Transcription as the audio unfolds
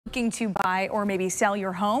Looking to buy or maybe sell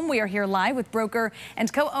your home, we are here live with broker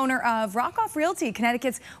and co-owner of Rockoff Realty,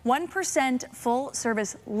 Connecticut's 1% full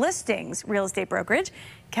service listings real estate brokerage,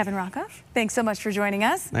 Kevin Rockoff. Thanks so much for joining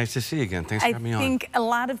us. Nice to see you again. Thanks for having me on. I think a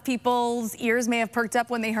lot of people's ears may have perked up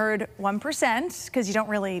when they heard 1%, because you don't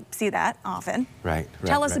really see that often. Right.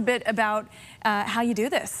 Tell us a bit about how you do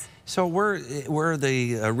this. So we're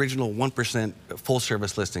the original 1% full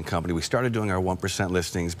service listing company. We started doing our 1%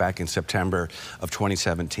 listings back in September of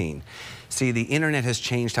 2017. See, the internet has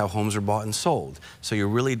changed how homes are bought and sold. So you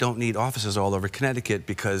really don't need offices all over Connecticut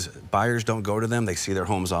because buyers don't go to them. They see their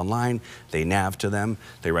homes online. They nav to them.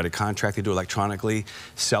 They write a contract. They do electronically.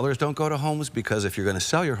 Sellers don't go to homes because if you're going to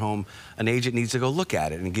sell your home, an agent needs to go look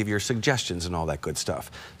at it and give your suggestions and all that good stuff.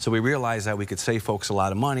 So we realized that we could save folks a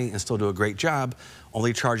lot of money and still do a great job,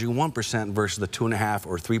 only charging 1% versus the 2.5%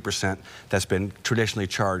 or 3% that's been traditionally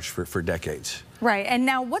charged for decades. Right, and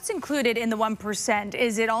now what's included in the 1%?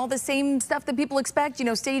 Is it all the same stuff that people expect, you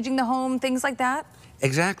know, staging the home, things like that?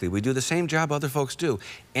 Exactly. We do the same job other folks do.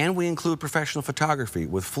 And we include professional photography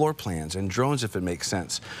with floor plans and drones if it makes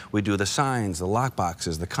sense. We do the signs, the lock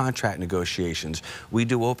boxes, the contract negotiations. We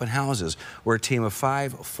do open houses. We're a team of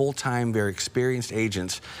 5 full-time, very experienced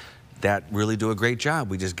agents that really do a great job.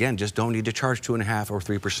 We just don't need to charge 2.5% or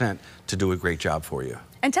 3% to do a great job for you.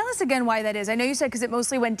 And tell us again why that is. I know you said because it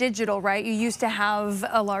mostly went digital, right? You used to have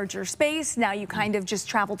a larger space. Now you kind of just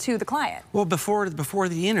travel to the client. Well, before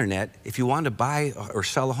the internet, if you wanted to buy or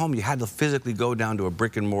sell a home, you had to physically go down to a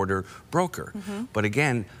brick and mortar broker. But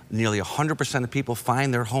again, nearly 100% of people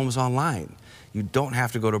find their homes online. You don't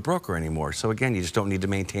have to go to a broker anymore. So again, you just don't need to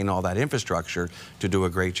maintain all that infrastructure to do a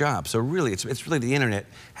great job. So really, it's really the internet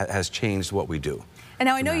has changed what we do. And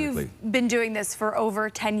now I know you've been doing this for over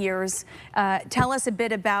 10 years. Tell us a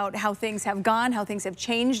bit about how things have gone, how things have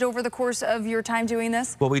changed over the course of your time doing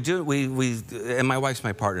this. Well, and my wife's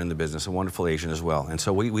my partner in the business, a wonderful agent as well. And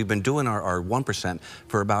so we've been doing our 1%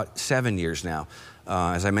 for about 7 years now.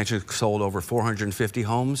 As I mentioned, sold over 450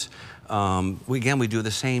 homes. We do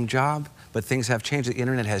the same job, but things have changed. The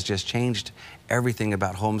internet has just changed everything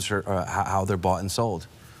about homes, how they're bought and sold.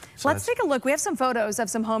 So let's take a look. We have some photos of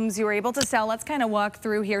some homes you were able to sell. Let's kind of walk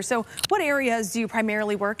through here. So what areas do you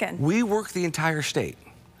primarily work in? We work the entire state.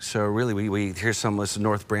 So really, here's some list of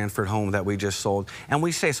North Branford home that we just sold. And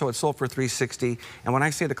we say, so it sold for $360. And when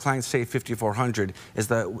I say the clients save $5,400, is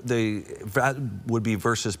that would be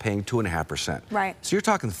versus paying 2.5%. Right. So you're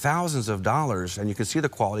talking thousands of dollars, and you can see the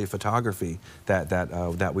quality of photography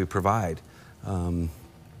that we provide.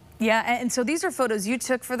 Yeah, and so these are photos you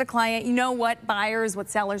took for the client. You know what buyers,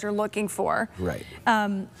 what sellers are looking for. Right.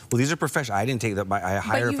 Well, these are professional. I didn't take that. I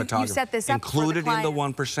hire a photographer. You set this up included for the in the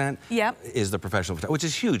 1%. Yep. Is the professional photographer, which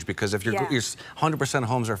is huge because if you're 100% of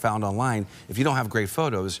homes are found online, if you don't have great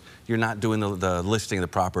photos, you're not doing the listing the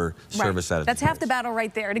proper service that That's half the battle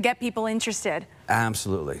right there to get people interested.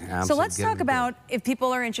 Absolutely. So let's talk about if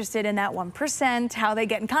people are interested in that 1%, how they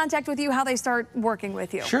get in contact with you, how they start working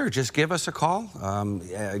with you. Sure, just give us a call.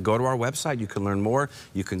 Go to our website. You can learn more.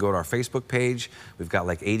 You can go to our Facebook page. We've got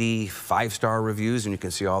like 80 5-star reviews, and you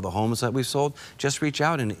can see all the homes that we've sold. Just reach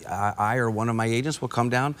out, and I or one of my agents will come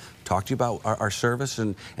down, talk to you about our service,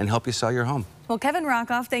 and help you sell your home. Well, Kevin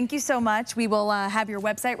Rockoff, thank you so much. We will have your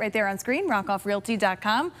website right there on screen,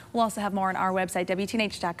 rockoffrealty.com. We'll also have more on our website,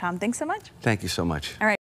 WTNH.com. Thanks so much. Thank you so much. All right.